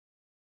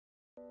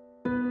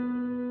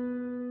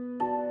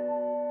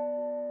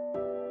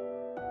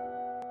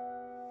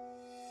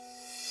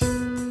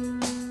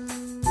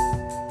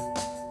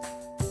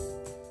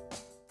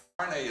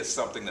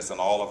something that's in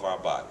all of our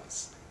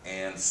bodies.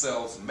 And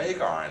cells make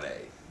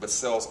RNA, but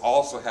cells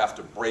also have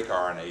to break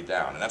RNA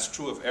down. And that's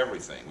true of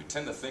everything. We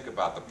tend to think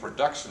about the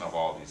production of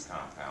all these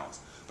compounds,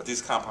 but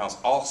these compounds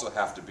also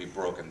have to be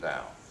broken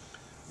down.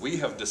 We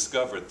have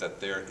discovered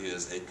that there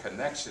is a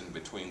connection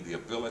between the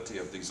ability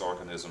of these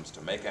organisms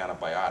to make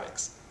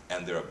antibiotics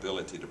and their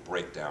ability to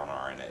break down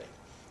RNA.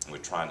 And we're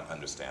trying to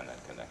understand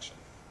that connection.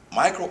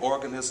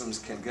 Microorganisms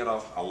can get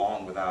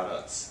along without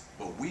us,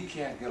 but we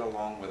can't get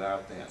along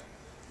without them.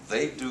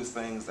 They do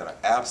things that are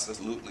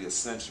absolutely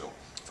essential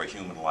for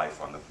human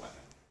life on the planet.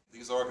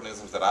 These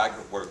organisms that I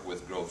work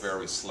with grow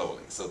very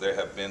slowly. So there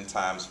have been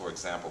times, for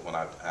example, when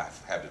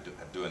I've had to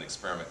do an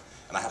experiment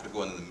and I have to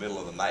go in the middle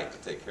of the night to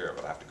take care of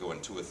it. I have to go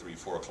in 2 or 3,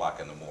 4 o'clock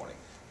in the morning.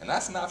 And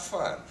that's not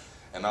fun.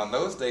 And on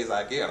those days,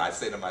 I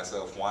say to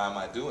myself, why am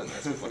I doing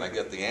this? But when I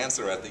get the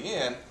answer at the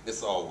end,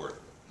 it's all worth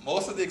it.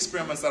 Most of the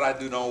experiments that I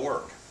do don't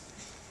work.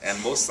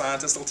 And most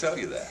scientists will tell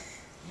you that.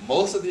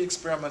 Most of the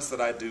experiments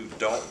that I do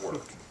don't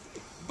work.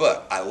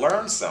 But I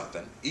learn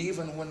something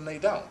even when they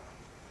don't.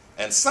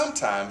 And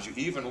sometimes you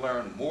even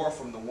learn more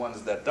from the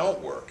ones that don't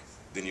work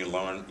than you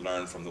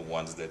learn from the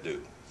ones that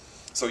do.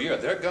 So yeah,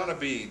 there are going to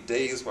be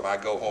days when I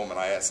go home and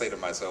I say to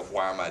myself,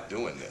 why am I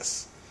doing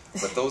this?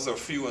 But those are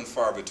few and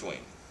far between.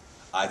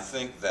 I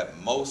think that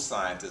most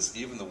scientists,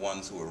 even the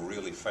ones who are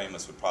really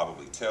famous, would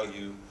probably tell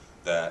you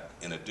that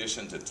in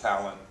addition to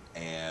talent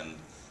and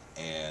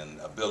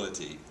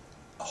ability,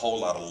 a whole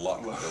lot of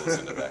luck goes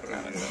into that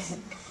kind of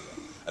thing.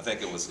 I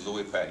think it was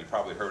Louis-Pasteur, you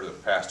probably heard of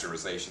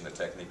pasteurization, the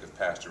technique of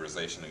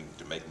pasteurization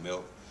to make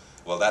milk.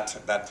 Well,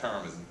 that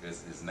term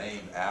is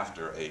named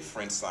after a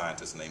French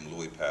scientist named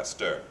Louis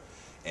Pasteur.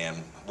 And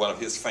one of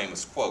his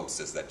famous quotes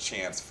is that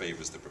chance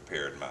favors the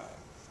prepared mind.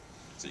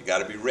 So you got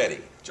to be ready,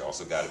 but you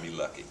also got to be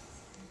lucky.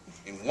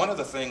 And one of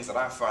the things that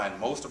I find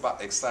most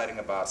exciting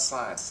about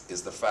science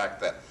is the fact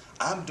that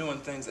I'm doing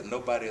things that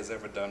nobody has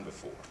ever done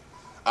before.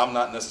 I'm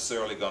not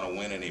necessarily going to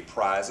win any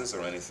prizes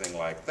or anything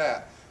like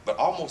that, but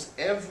almost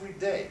every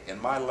day in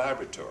my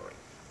laboratory,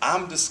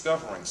 I'm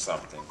discovering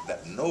something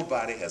that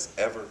nobody has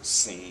ever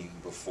seen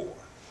before.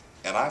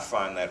 And I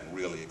find that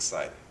really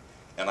exciting.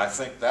 And I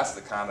think that's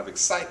the kind of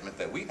excitement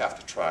that we have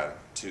to try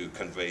to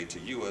convey to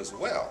you as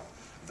well,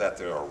 that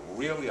there are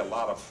really a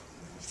lot of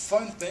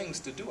fun things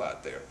to do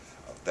out there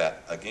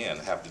that, again,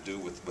 have to do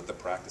with the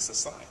practice of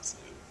science.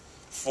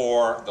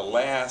 For the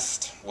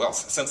last, well,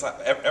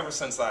 ever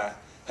since I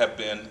have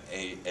been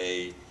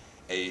a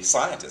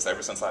scientist,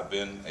 ever since I've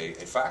been a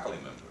faculty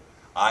member,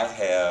 I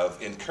have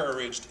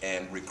encouraged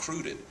and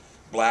recruited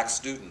black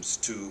students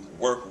to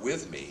work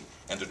with me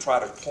and to try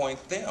to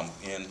point them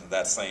in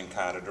that same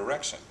kind of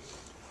direction.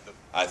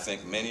 I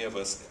think many of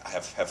us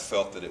have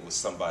felt that it was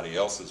somebody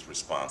else's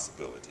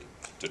responsibility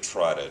to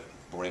try to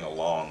bring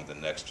along the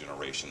next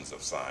generations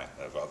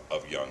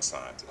of young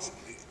scientists.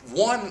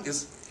 One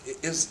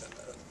is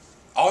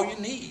all you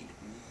need.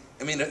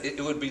 I mean,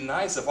 it would be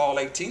nice if all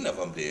 18 of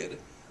them did,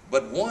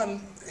 but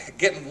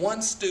getting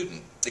one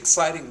student,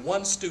 exciting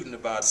one student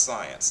about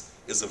science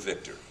is a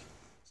victory.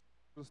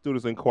 The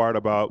students inquired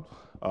about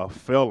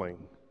failing,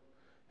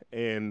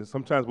 and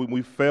sometimes when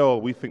we fail,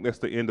 we think that's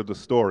the end of the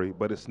story,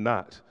 but it's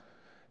not.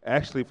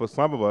 Actually, for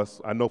some of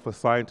us, I know for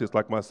scientists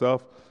like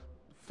myself,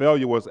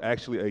 failure was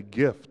actually a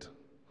gift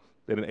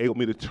that enabled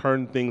me to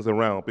turn things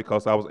around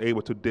because I was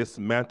able to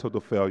dismantle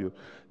the failure,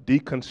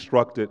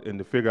 deconstruct it, and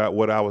to figure out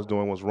what I was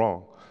doing was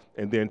wrong,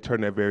 and then turn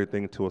that very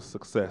thing into a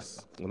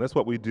success. And that's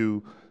what we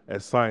do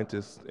as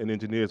scientists and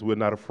engineers. We're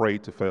not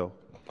afraid to fail.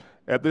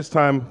 At this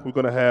time, we're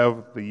going to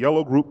have the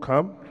yellow group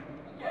come.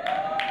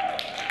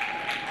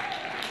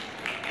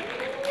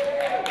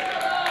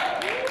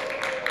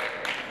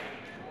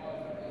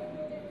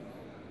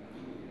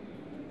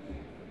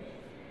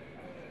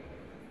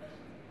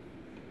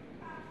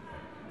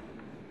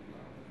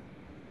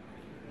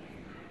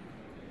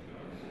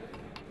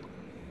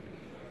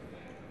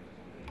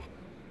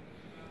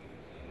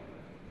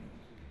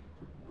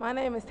 My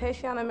name is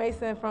Julieanna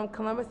Mason from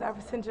Columbus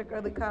Afrocentric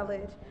Early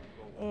College,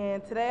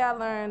 and today I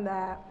learned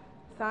that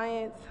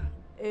science,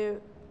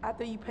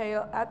 after you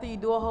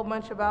do a whole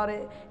bunch about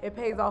it, it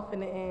pays off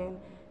in the end.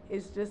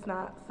 It's just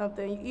not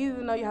something,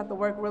 even though you have to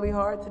work really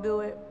hard to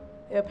do it,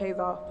 it pays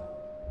off.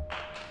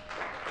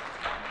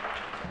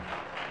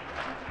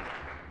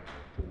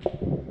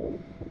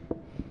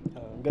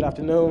 Good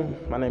afternoon.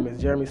 My name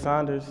is Jeremy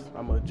Saunders.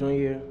 I'm a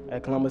junior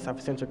at Columbus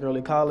Afrocentric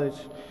Early College.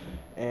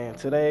 And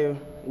today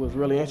was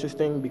really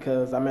interesting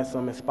because I met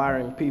some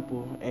inspiring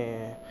people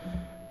and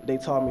they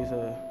taught me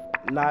to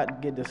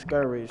not get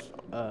discouraged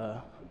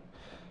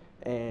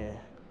and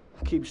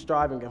keep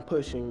striving and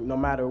pushing no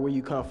matter where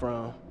you come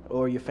from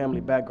or your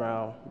family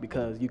background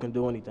because you can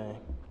do anything.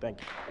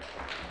 Thank you.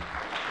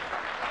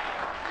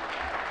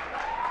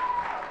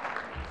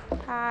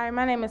 Hi,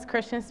 my name is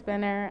Christian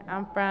Spinner.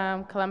 I'm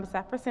from Columbus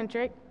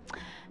Afrocentric.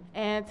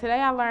 And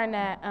today I learned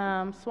that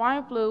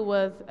swine flu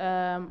was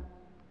and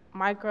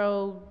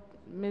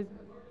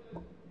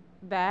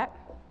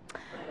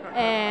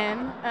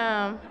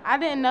I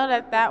didn't know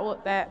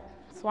that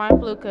swine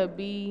flu could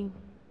be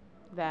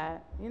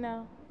that, you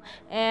know.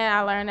 And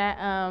I learned that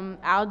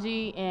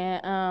algae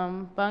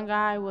and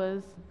fungi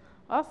was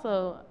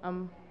also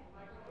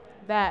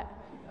that.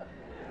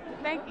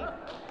 Thank you.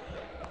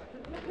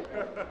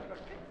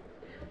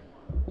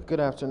 Good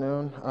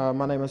afternoon.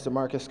 My name is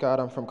DeMarcus Scott.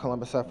 I'm from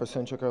Columbus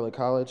Afrocentric Early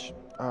College.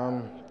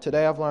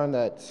 Today I've learned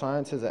that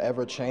science is an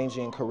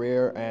ever-changing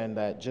career, and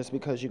that just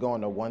because you go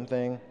into one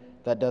thing,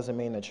 that doesn't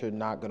mean that you're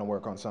not going to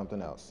work on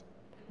something else.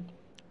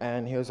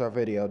 And here's our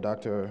video,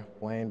 Dr.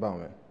 Wayne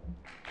Bowen.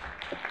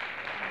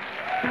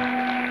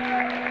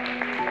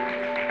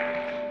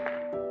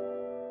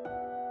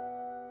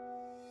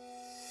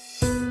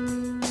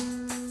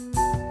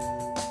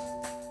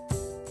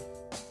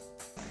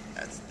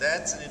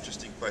 That's an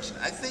interesting question.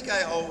 I think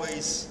I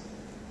always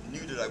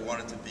knew that I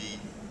wanted to be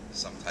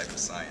some type of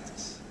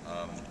scientist.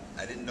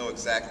 I didn't know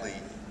exactly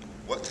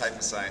what type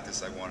of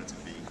scientist I wanted to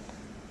be.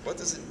 What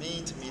does it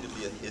mean to me to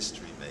be a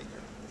history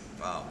maker?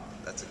 Wow,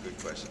 that's a good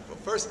question. Well,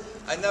 first,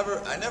 I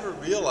never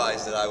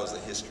realized that I was a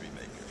history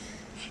maker.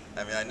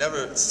 I mean, I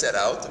never set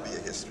out to be a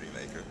history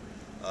maker.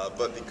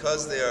 But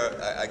because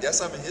I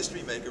guess I'm a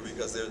history maker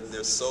because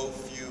there's so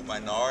few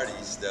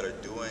minorities that are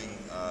doing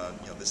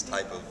this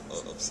type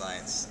of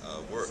science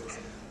work.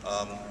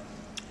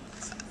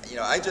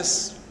 I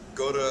just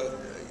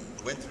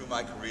went through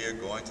my career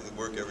going to the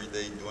work every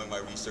day, doing my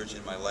research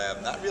in my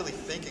lab, not really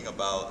thinking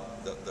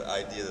about the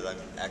idea that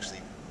I'm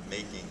actually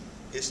making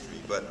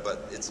history, but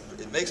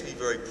it makes me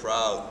very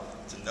proud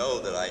to know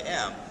that I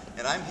am,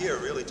 and I'm here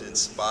really to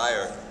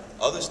inspire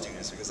other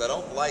students because I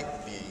don't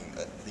like being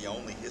the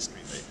only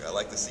history maker. I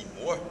like to see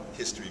more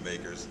history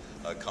makers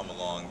come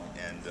along,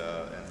 and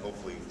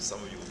hopefully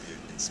some of you will be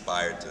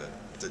inspired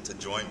to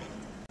join me.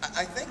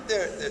 I think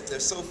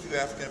there's so few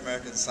African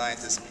American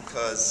scientists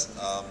because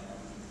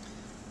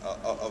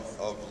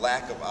of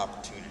lack of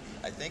opportunity.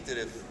 I think that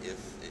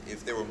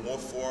if there were more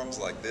forums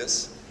like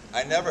this,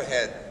 I never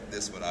had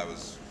this when I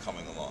was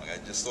coming along. I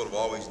just sort of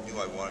always knew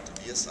I wanted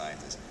to be a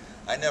scientist.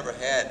 I never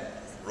had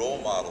role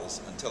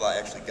models until I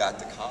actually got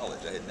to college.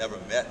 I had never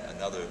met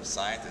another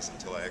scientist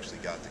until I actually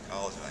got to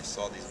college, and I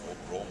saw these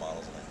role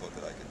models and I thought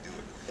that I could do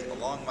it.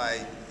 Along my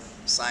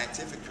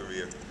scientific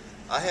career,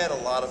 I had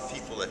a lot of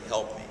people that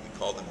helped me. We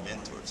call them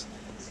mentors.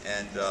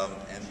 And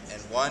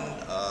one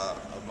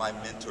of my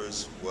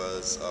mentors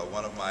was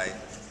one of my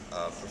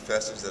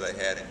professors that I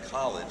had in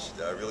college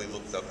that I really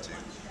looked up to.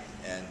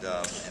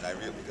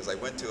 Because I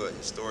went to a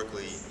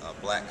historically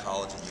black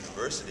college and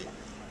university,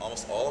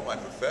 almost all of my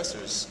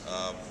professors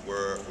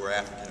were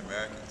African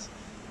Americans.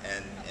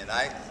 And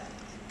I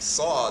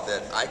saw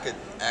that I could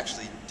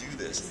actually do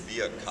this and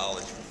be a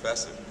college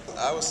professor.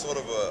 I was sort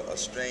of a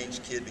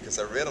strange kid because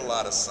I read a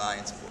lot of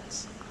science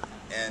books.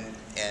 And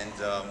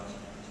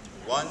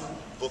one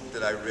book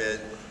that I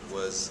read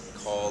was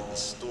called The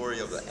Story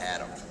of the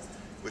Atom,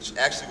 which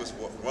actually was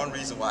one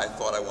reason why I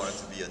thought I wanted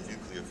to be a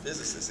nuclear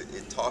physicist.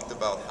 It talked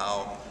about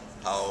how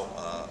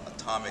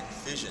atomic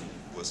fission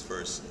was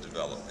first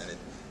developed, and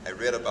I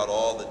read about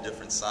all the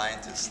different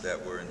scientists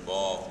that were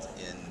involved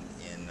in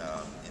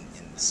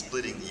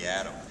splitting the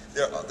atom.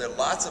 There are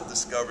lots of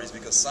discoveries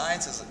because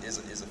science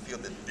is a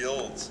field that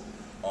builds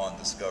on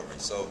discovery.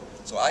 So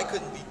I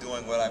couldn't be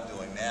doing what I'm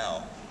doing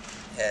now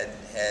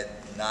had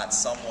not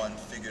someone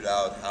figured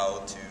out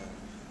how to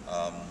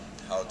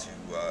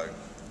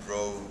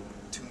grow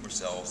tumor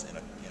cells in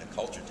a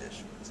culture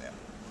dish, for example.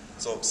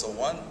 So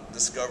one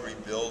discovery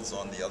builds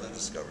on the other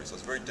discovery. So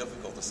it's very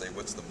difficult to say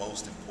what's the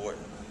most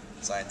important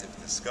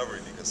scientific discovery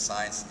because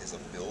science is a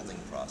building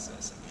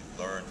process and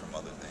we learn from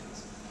other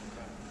things.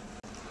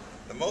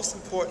 The most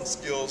important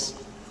skills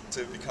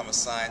to become a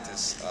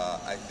scientist,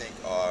 I think,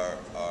 are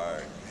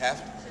you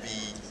have to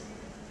be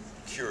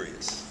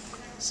curious.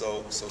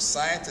 So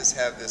scientists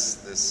have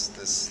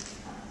this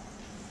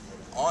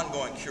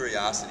ongoing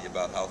curiosity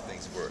about how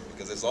things work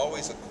because there's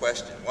always a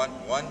question.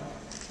 One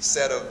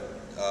set of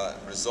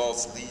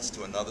results leads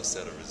to another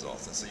set of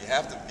results, and so you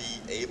have to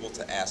be able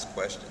to ask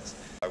questions.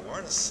 If I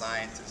weren't a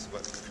scientist,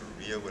 what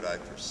career would I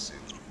pursue?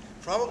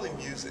 Probably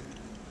music.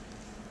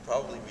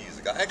 Probably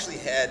music. I actually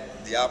had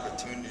the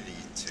opportunity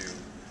to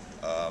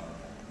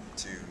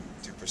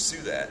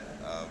pursue that.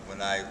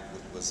 When I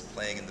was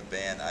playing in the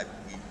band,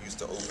 we used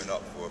to open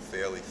up for a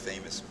fairly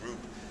famous group,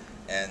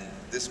 and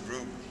this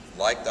group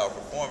liked our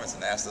performance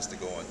and asked us to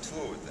go on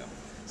tour with them.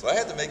 So I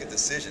had to make a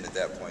decision at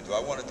that point. Do I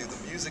want to do the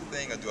music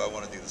thing or do I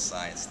want to do the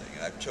science thing?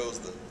 And I chose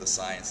the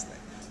science thing.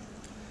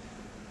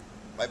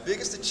 My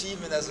biggest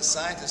achievement as a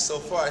scientist so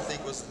far, I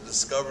think, was the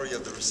discovery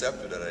of the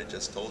receptor that I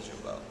just told you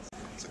about.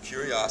 So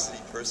curiosity,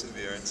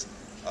 perseverance,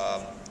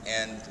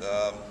 and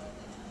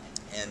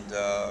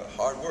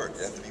hard work.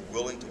 You have to be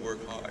willing to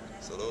work hard.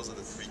 So those are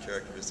the three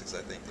characteristics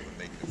I think that would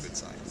make a good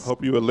scientist. I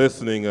hope you were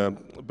listening.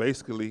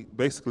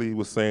 Basically he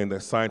was saying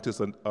that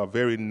scientists are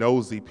very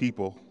nosy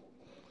people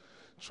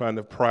trying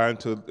to pry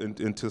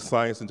into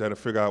science and trying to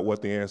figure out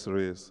what the answer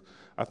is.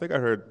 I think I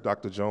heard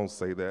Dr. Jones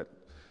say that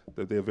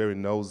they're very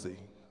nosy.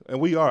 And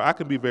we are. I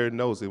can be very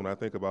nosy when I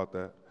think about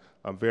that.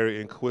 I'm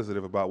very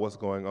inquisitive about what's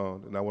going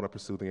on, and I want to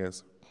pursue the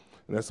answer.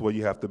 And that's the way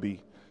you have to be.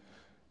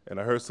 And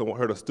I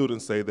heard a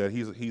student say that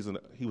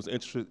he was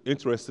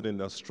interested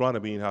in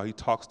astronomy and how he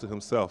talks to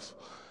himself.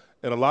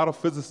 And a lot of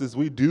physicists,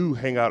 we do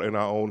hang out in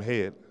our own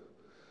head.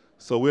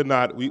 So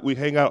we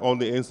hang out on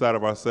the inside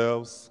of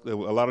ourselves. A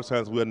lot of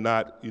times we're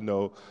not,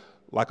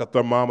 like a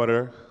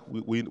thermometer.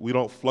 We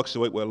don't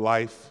fluctuate with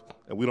life,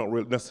 and we don't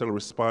really necessarily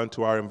respond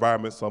to our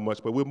environment so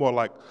much, but we're more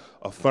like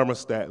a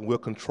thermostat, and we'll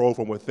control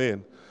from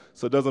within.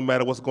 So it doesn't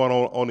matter what's going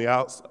on the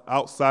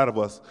outside of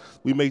us.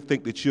 We may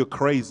think that you're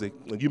crazy,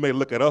 and you may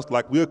look at us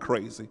like we're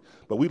crazy,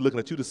 but we're looking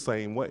at you the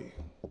same way.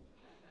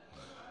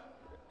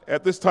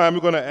 At this time,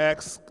 we're going to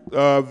ask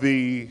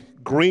the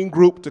green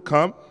group to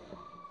come.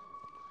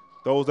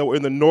 Those that were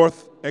in the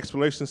North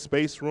Exploration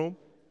Space Room.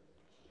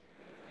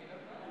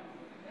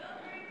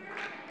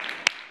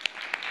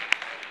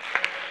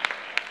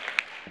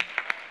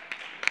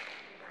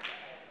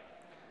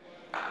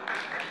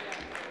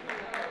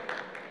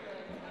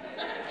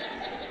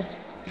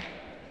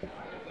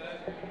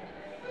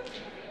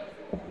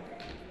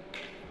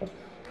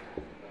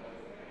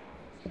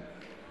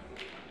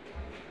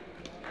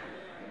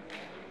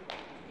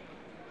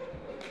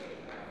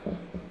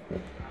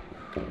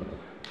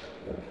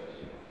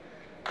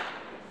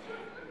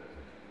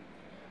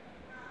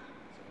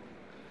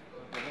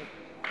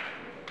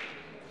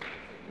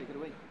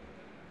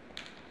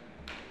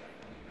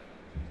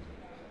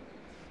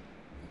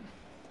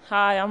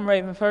 Hi, I'm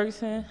Raven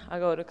Ferguson. I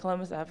go to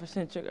Columbus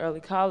Afrocentric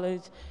Early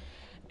College.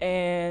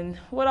 And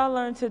what I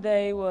learned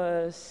today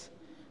was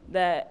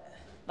that,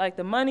 like,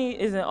 the money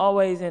isn't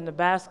always in the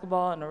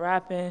basketball and the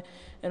rapping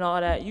and all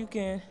that. You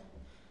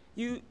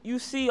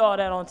see all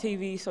that on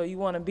TV, so you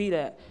want to be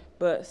that.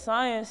 But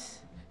science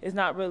is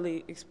not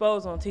really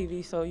exposed on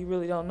TV, so you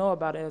really don't know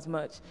about it as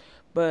much.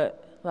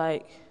 But,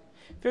 like,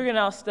 figuring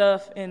out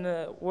stuff in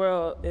the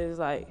world is,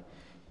 like,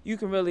 you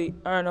can really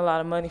earn a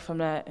lot of money from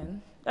that.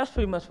 And that's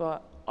pretty much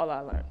all I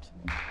learned.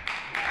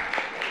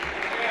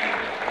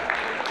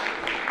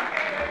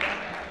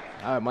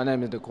 Hi, my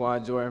name is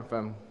Daquan Jordan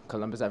from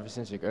Columbus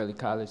Afrocentric Early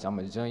College. I'm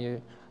a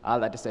junior. I'd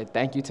like to say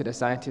thank you to the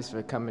scientists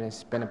for coming and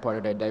spending part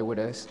of their day with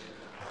us.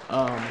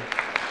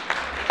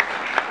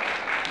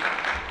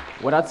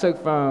 What I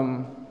took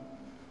from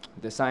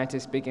the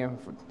scientists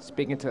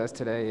speaking to us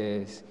today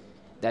is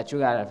that you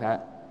gotta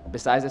have,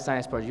 besides the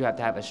science part, you have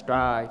to have a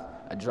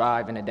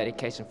drive, and a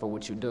dedication for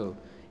what you do,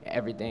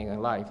 everything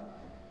in life.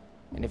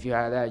 And if you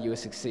have that, you will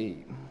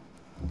succeed.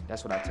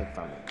 That's what I took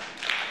from it.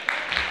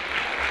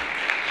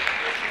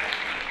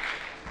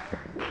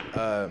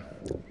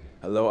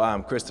 Hello,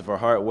 I'm Christopher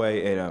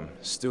Hartway, a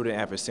student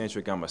at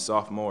Afrocentric. I'm a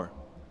sophomore.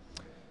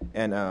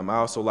 And I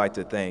also like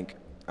to thank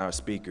our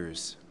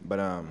speakers. But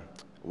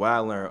what I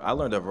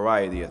learned a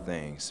variety of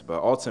things.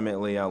 But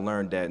ultimately, I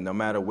learned that no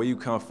matter where you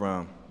come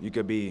from, you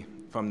could be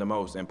from the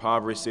most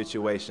impoverished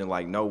situation,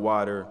 like no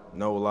water,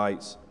 no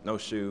lights, no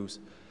shoes,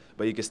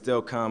 but you can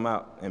still come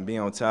out and be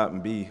on top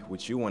and be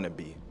what you want to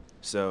be.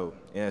 So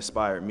it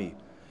inspired me.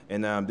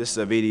 And this is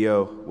a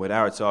video with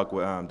our talk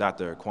with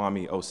Dr.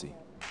 Kwame Osei.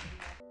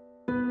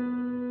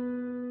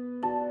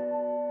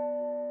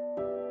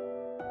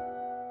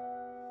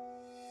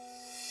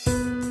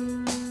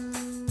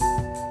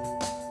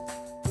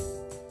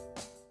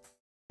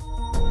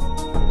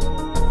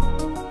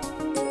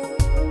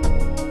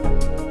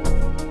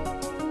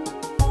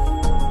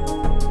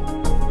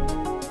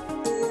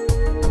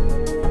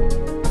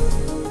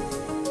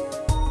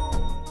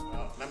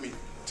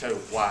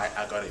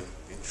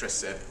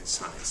 Interested in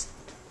science.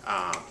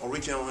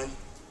 Originally,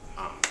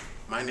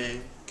 my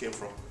name came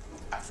from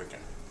African.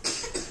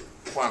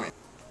 Kwame.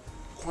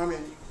 Kwame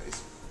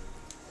is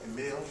a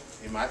male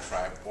in my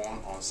tribe born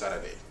on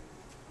Saturday.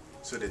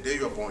 So the day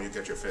you're born, you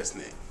get your first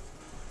name.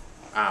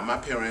 My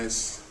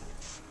parents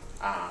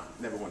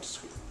never went to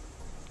school.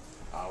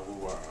 We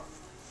were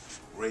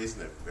raised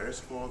in a very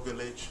small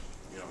village.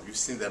 You know, you've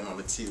seen them on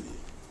the TV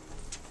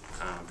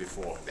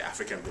before, the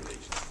African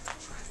village.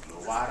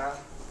 No water,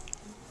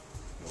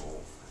 no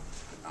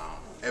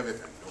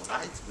everything, no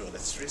light, no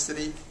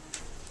electricity.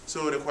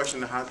 So the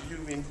question, how do you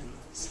even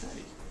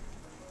study?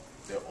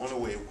 The only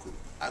way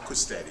I could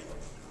study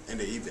in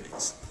the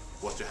evenings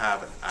was to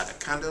have either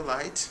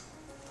candlelight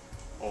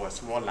or a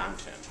small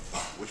lantern,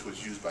 which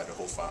was used by the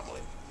whole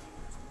family.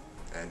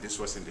 And this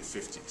was in the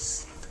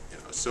 50s. You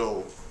know,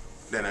 so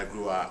then I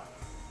grew up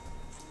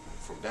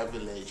from that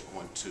village,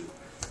 went to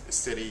the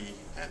city,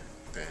 and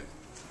then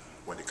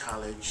went to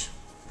college,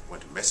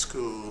 went to med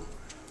school,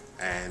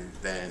 and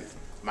then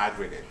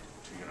migrated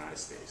to the United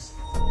States.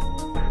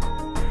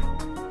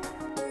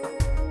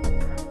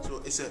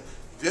 So it's a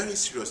very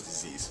serious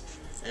disease,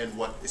 and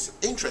what is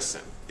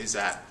interesting is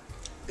that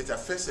it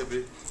affects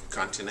every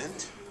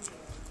continent,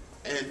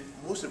 and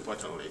most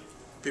importantly,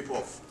 people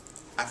of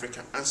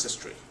African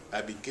ancestry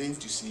are beginning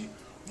to see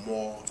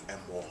more and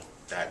more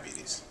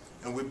diabetes.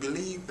 And we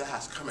believe that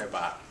has come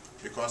about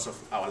because of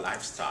our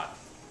lifestyle.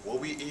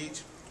 What we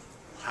eat,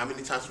 how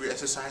many times we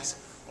exercise,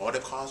 all the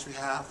cars we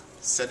have,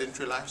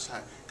 sedentary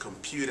lifestyle,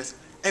 computers,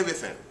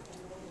 everything.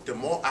 The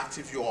more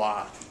active you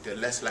are, the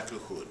less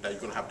likelihood that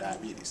you're going to have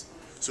diabetes.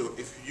 So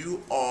if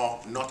you are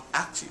not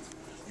active,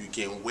 you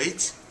gain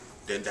weight,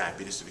 then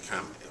diabetes will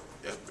become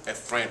a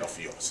friend of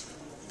yours.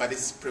 But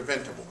it's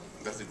preventable.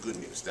 That's the good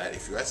news, that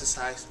if you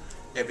exercise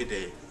every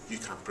day, you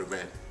can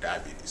prevent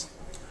diabetes.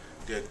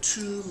 There are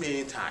two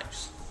main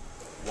types.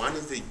 One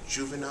is the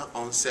juvenile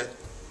onset,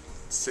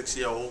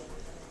 6-year-old,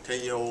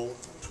 10-year-old,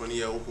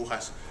 20-year-old who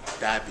has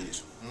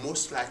diabetes.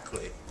 Most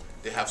likely,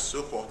 they have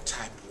so-called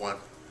type 1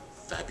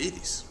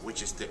 diabetes,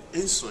 which is the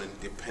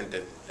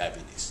insulin-dependent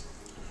diabetes.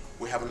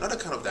 We have another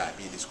kind of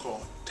diabetes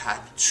called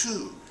type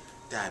 2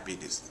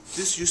 diabetes.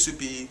 This used to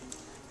be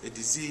a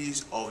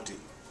disease of the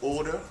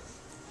older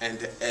and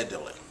the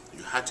elderly.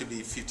 You had to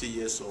be 50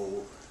 years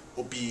old,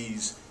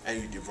 obese,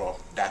 and you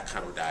develop that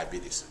kind of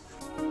diabetes.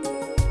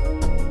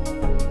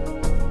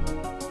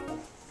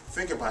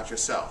 Think about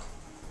yourself.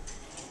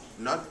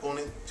 Not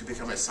only to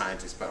become a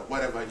scientist, but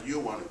whatever you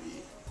want to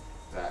be,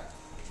 that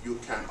you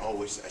can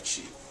always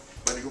achieve.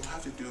 But you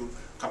have to do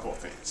a couple of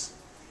things.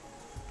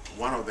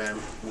 One of them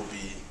will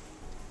be,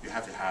 you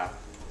have to have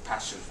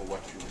passion for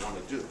what you want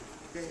to do.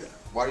 Yeah.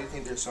 Why do you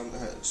think there's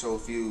so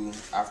few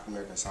African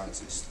American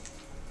scientists?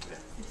 Yeah.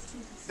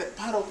 That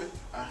part of it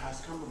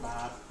has come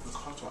about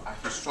because of our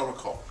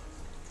historical.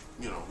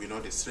 We know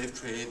the slave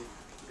trade,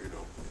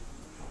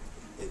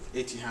 in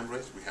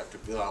 1800s, we have to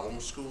build our own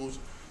schools,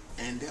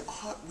 and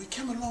we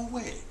came a long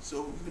way.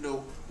 So,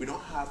 we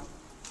don't have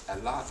a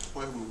lot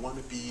where we want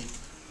to be,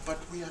 but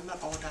we are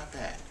not all that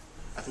bad.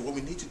 I think what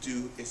we need to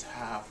do is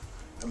have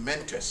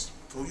mentors.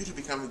 For you to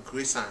become a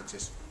great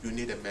scientist, you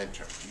need a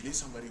mentor. You need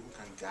somebody who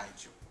can guide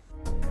you.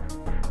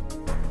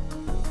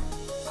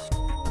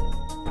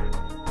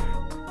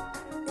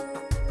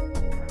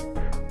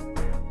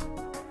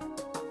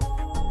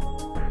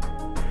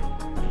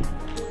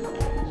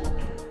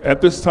 At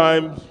this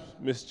time,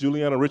 Miss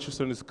Julieanna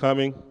Richardson is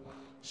coming.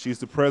 She's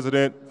the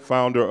president,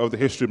 founder of the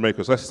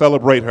HistoryMakers. Let's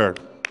celebrate her.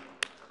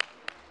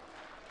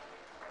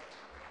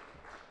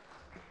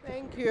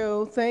 Thank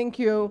you, thank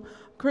you.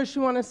 Chris,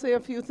 you want to say a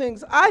few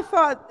things? I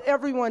thought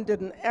everyone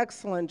did an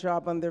excellent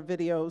job on their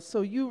videos,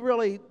 so you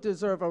really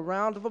deserve a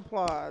round of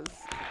applause.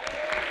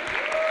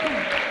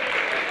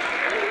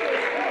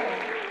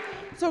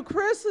 So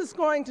Chris is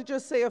going to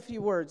just say a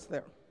few words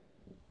there.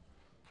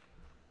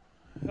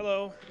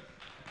 Hello.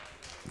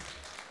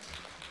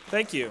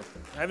 Thank you.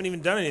 I haven't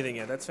even done anything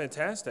yet. That's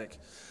fantastic.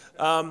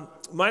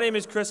 My name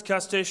is Chris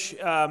Kustusch,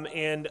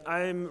 and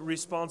I'm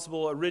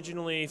responsible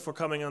originally for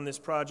coming on this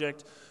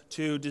project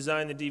to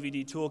design the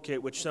DVD toolkit,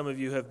 which some of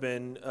you have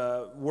been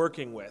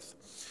working with.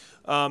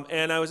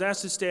 And I was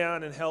asked to stay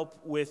on and help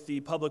with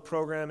the public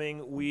programming.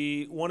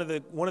 One of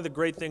the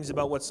great things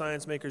about what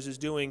HistoryMakers is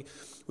doing,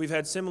 we've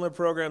had similar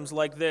programs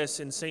like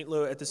this in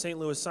at the St.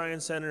 Louis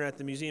Science Center, at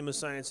the Museum of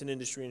Science and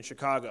Industry in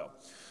Chicago.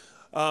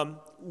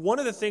 One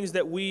of the things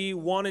that we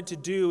wanted to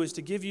do is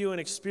to give you an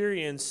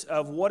experience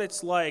of what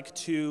it's like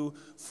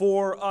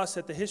for us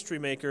at the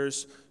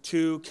HistoryMakers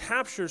to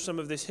capture some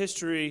of this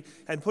history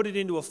and put it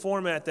into a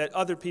format that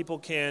other people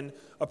can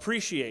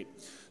appreciate.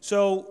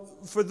 So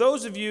for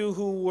those of you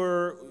who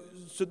are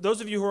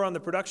on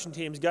the production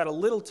teams, got a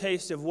little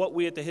taste of what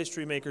we at the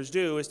HistoryMakers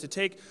do is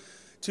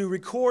to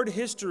record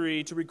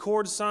history, to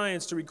record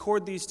science, to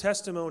record these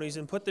testimonies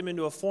and put them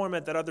into a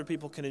format that other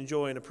people can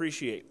enjoy and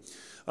appreciate.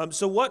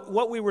 So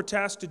what we were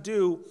tasked to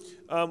do,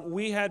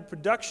 we had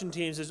production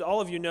teams, as all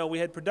of you know, we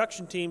had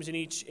production teams in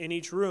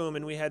each room,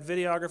 and we had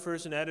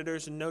videographers and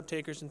editors and note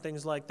takers and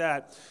things like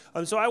that.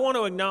 So I want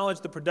to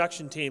acknowledge the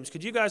production teams.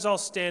 Could you guys all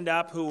stand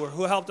up who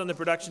helped on the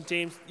production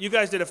teams? You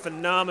guys did a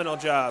phenomenal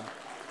job.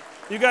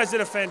 You guys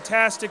did a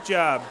fantastic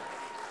job.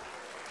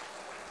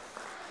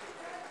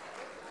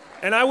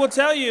 And I will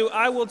tell you,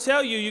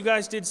 you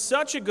guys did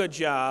such a good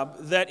job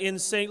that in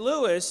St.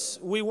 Louis,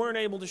 we weren't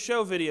able to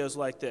show videos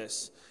like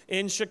this.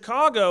 In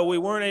Chicago, we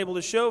weren't able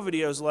to show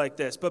videos like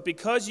this. But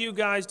because you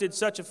guys did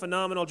such a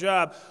phenomenal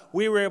job,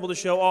 we were able to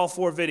show all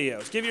 4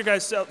 videos. Give your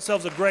guys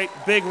selves a great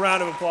big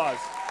round of applause.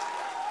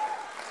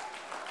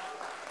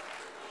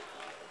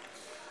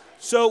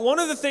 So one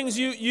of the things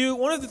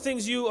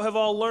you have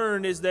all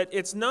learned is that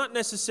it's not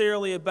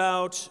necessarily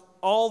about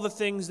all the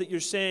things that you're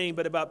saying,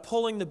 but about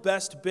pulling the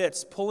best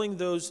bits, pulling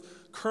those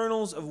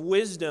kernels of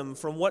wisdom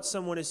from what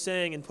someone is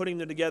saying and putting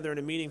them together in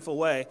a meaningful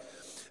way.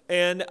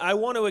 And I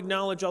want to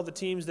acknowledge all the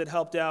teams that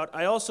helped out.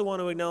 I also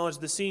want to acknowledge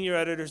the senior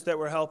editors that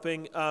were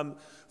helping.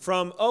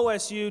 From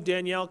OSU,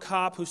 Danielle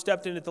Kopp, who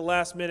stepped in at the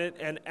last minute,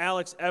 and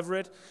Alex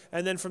Everett.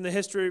 And then from the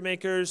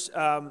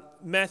HistoryMakers,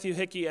 Matthew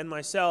Hickey and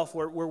myself,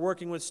 we're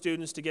working with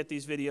students to get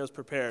these videos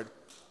prepared.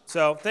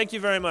 So thank you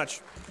very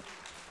much.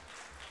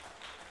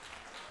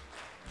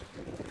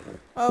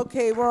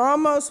 Okay,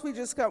 we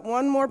just got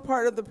one more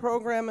part of the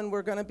program and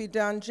we're going to be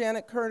done.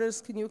 Janet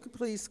Curtis, can you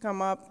please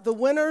come up? The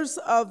winners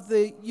of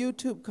the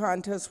YouTube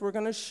contest, we're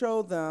going to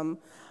show them.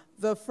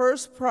 The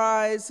first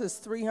prize is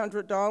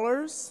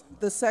 $300,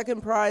 the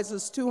second prize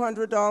is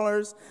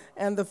 $200,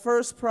 and the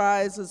first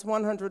prize is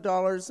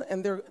 $100,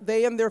 and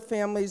they and their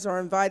families are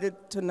invited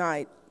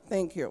tonight.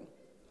 Thank you.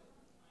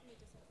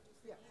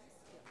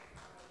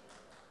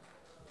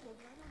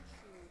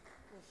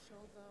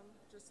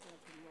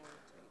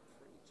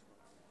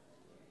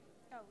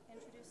 Oh,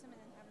 introduce them and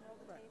then have them roll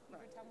the tape. You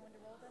can tell them when to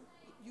roll them?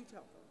 You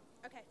tell them.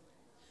 Okay.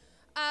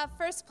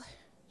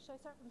 Should I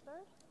start from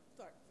third?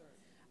 Start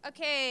third.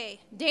 Okay,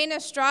 Dana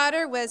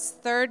Strader was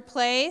third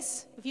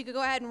place. If you could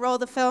go ahead and roll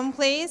the film,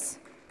 please.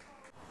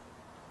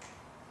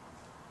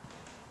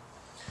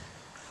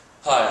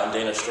 Hi, I'm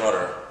Dana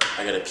Strader.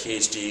 I got a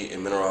PhD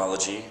in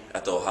mineralogy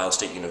at The Ohio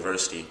State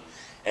University.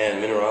 And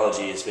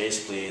mineralogy is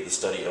basically the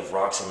study of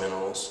rocks and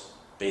minerals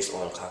based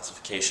on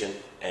classification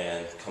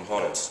and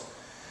components.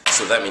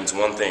 So that means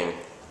one thing.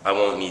 I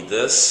won't need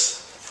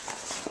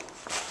this,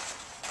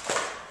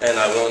 and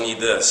I won't need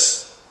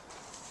this.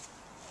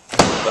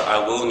 But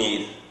I will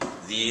need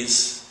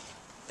these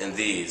and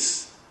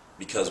these,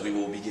 because we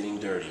will be getting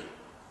dirty.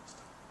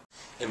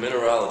 In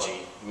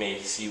mineralogy, you may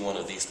see one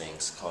of these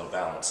things called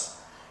balance.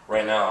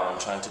 Right now, I'm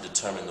trying to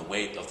determine the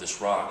weight of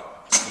this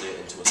rock to put it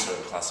into a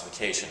certain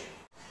classification.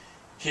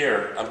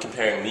 Here, I'm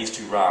comparing these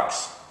two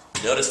rocks.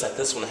 Notice that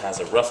this one has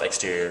a rough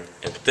exterior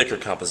and thicker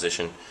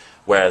composition,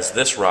 whereas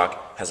this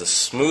rock has a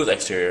smooth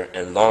exterior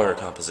and longer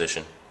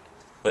composition.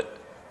 But,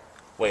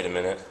 wait a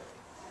minute.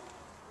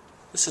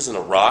 This isn't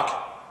a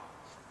rock.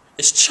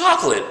 It's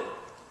chocolate!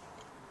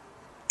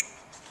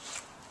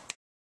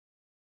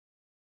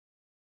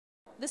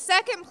 The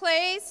second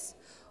place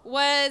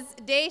was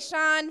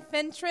Deshaun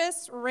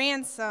Fentress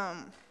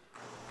Ransom.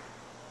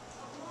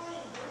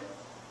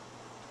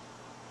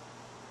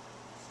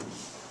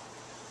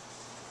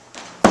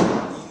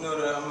 You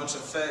know how much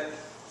effect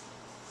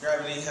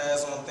gravity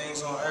has on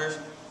things on Earth?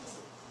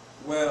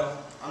 Well,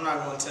 I'm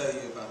not going to tell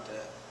you about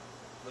that.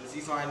 But if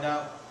you find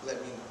out,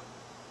 let me know.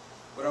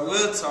 What I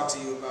will talk to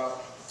you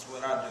about is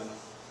what I do.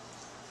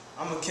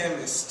 I'm a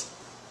chemist,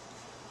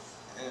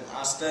 and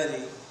I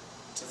study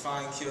to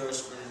find cures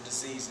for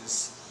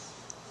diseases,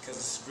 because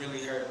it's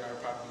really hurting our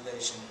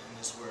population in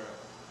this world.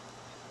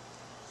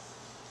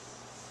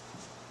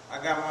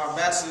 I got my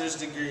bachelor's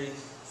degree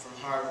from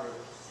Harvard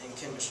in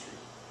chemistry.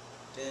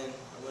 Then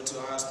I went to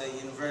Ohio State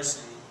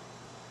University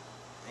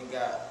and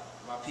got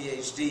my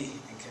PhD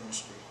in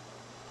chemistry.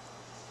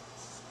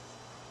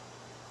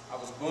 I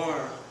was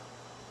born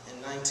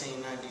in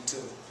 1992.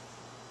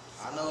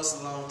 I know it's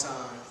a long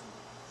time,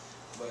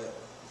 but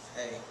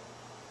hey,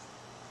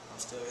 I'm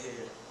still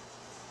here.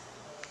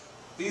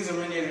 These are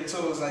many of the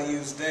tools I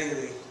use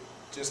daily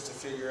just to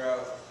figure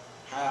out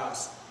how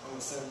I'm going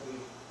to simply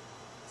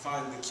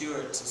find the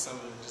cure to some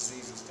of the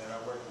diseases that I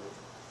work with.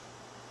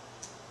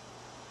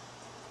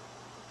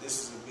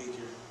 This is a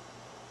beaker.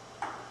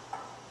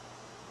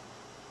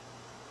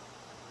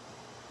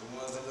 The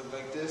ones that look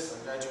like this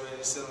are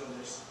graduated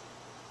cylinders.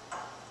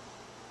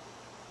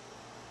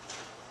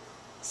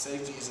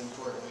 Safety is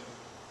important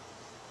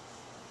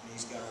in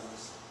these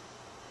goggles.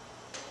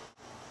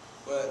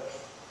 But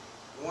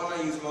the one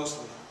I use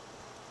mostly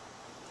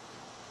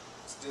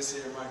is this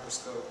here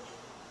microscope.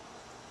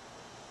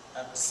 I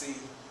have to see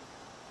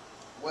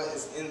what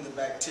is in the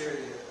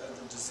bacteria of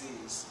the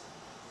disease.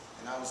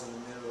 And I was in the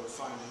middle of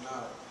finding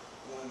out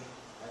one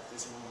at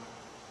this moment.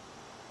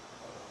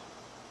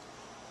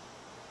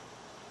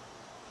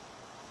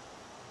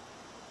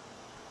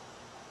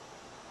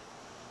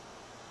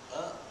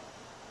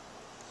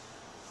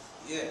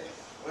 Yeah,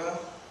 well,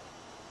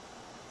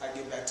 I'll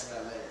get back to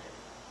that later.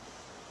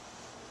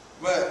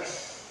 But,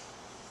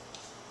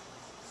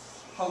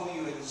 hope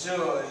you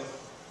enjoy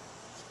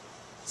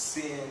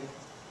seeing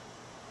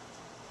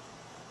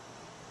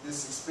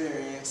this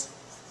experience.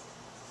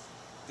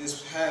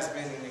 This has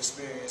been an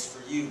experience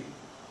for you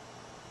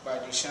by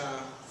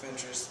Deshaun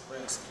Fentress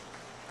Ransom.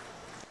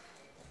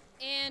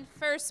 And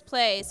first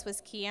place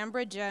was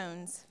Kiambra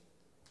Jones.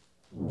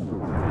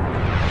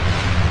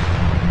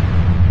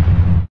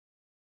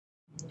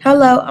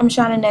 Hello, I'm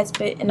Shauna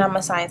Nesbitt, and I'm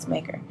a science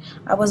maker.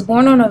 I was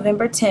born on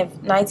November 10,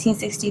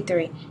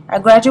 1963. I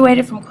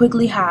graduated from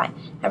Quigley High.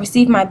 I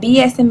received my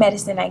BS in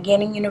medicine at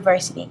Gannon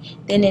University.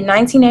 Then in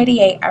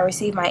 1988, I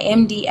received my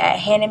MD at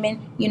Hahnemann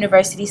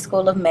University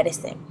School of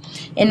Medicine.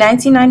 In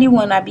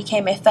 1991, I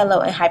became a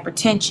fellow in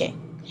hypertension.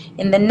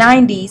 In the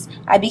 90s,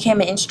 I became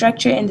an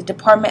instructor in the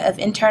Department of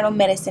Internal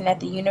Medicine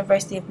at the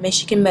University of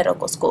Michigan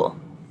Medical School.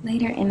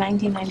 Later in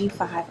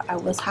 1995, I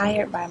was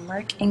hired by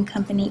Merck &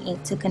 Company,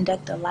 Inc. to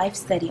conduct a life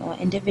study on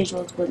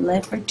individuals with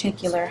left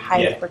ventricular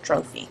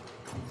hypertrophy.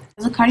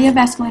 As a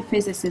cardiovascular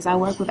physicist, I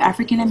work with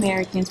African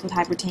Americans with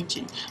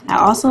hypertension. I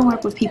also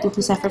work with people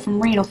who suffer from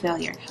renal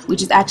failure,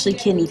 which is actually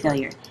kidney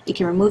failure. It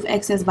can remove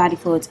excess body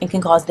fluids and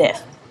can cause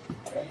death.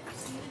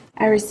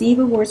 I receive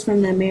awards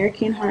from the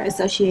American Heart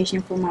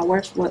Association for my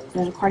work with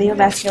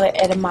cardiovascular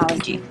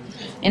etymology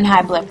and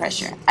high blood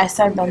pressure. I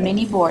served on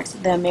many boards: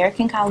 the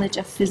American College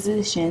of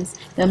Physicians,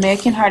 the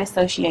American Heart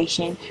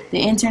Association, the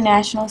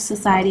International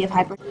Society of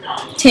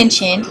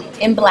Hypertension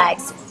in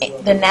Blacks,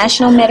 the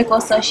National Medical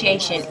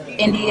Association,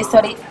 and the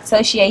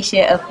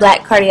Association of Black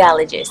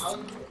Cardiologists.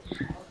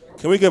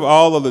 Can we give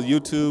all of the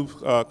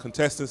YouTube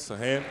contestants a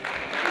hand?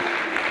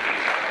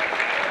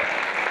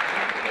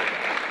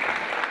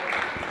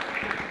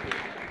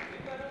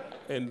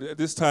 And at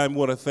this time, we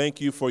want to thank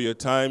you for your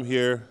time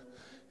here.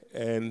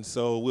 And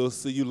so we'll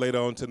see you later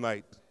on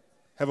tonight.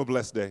 Have a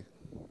blessed day.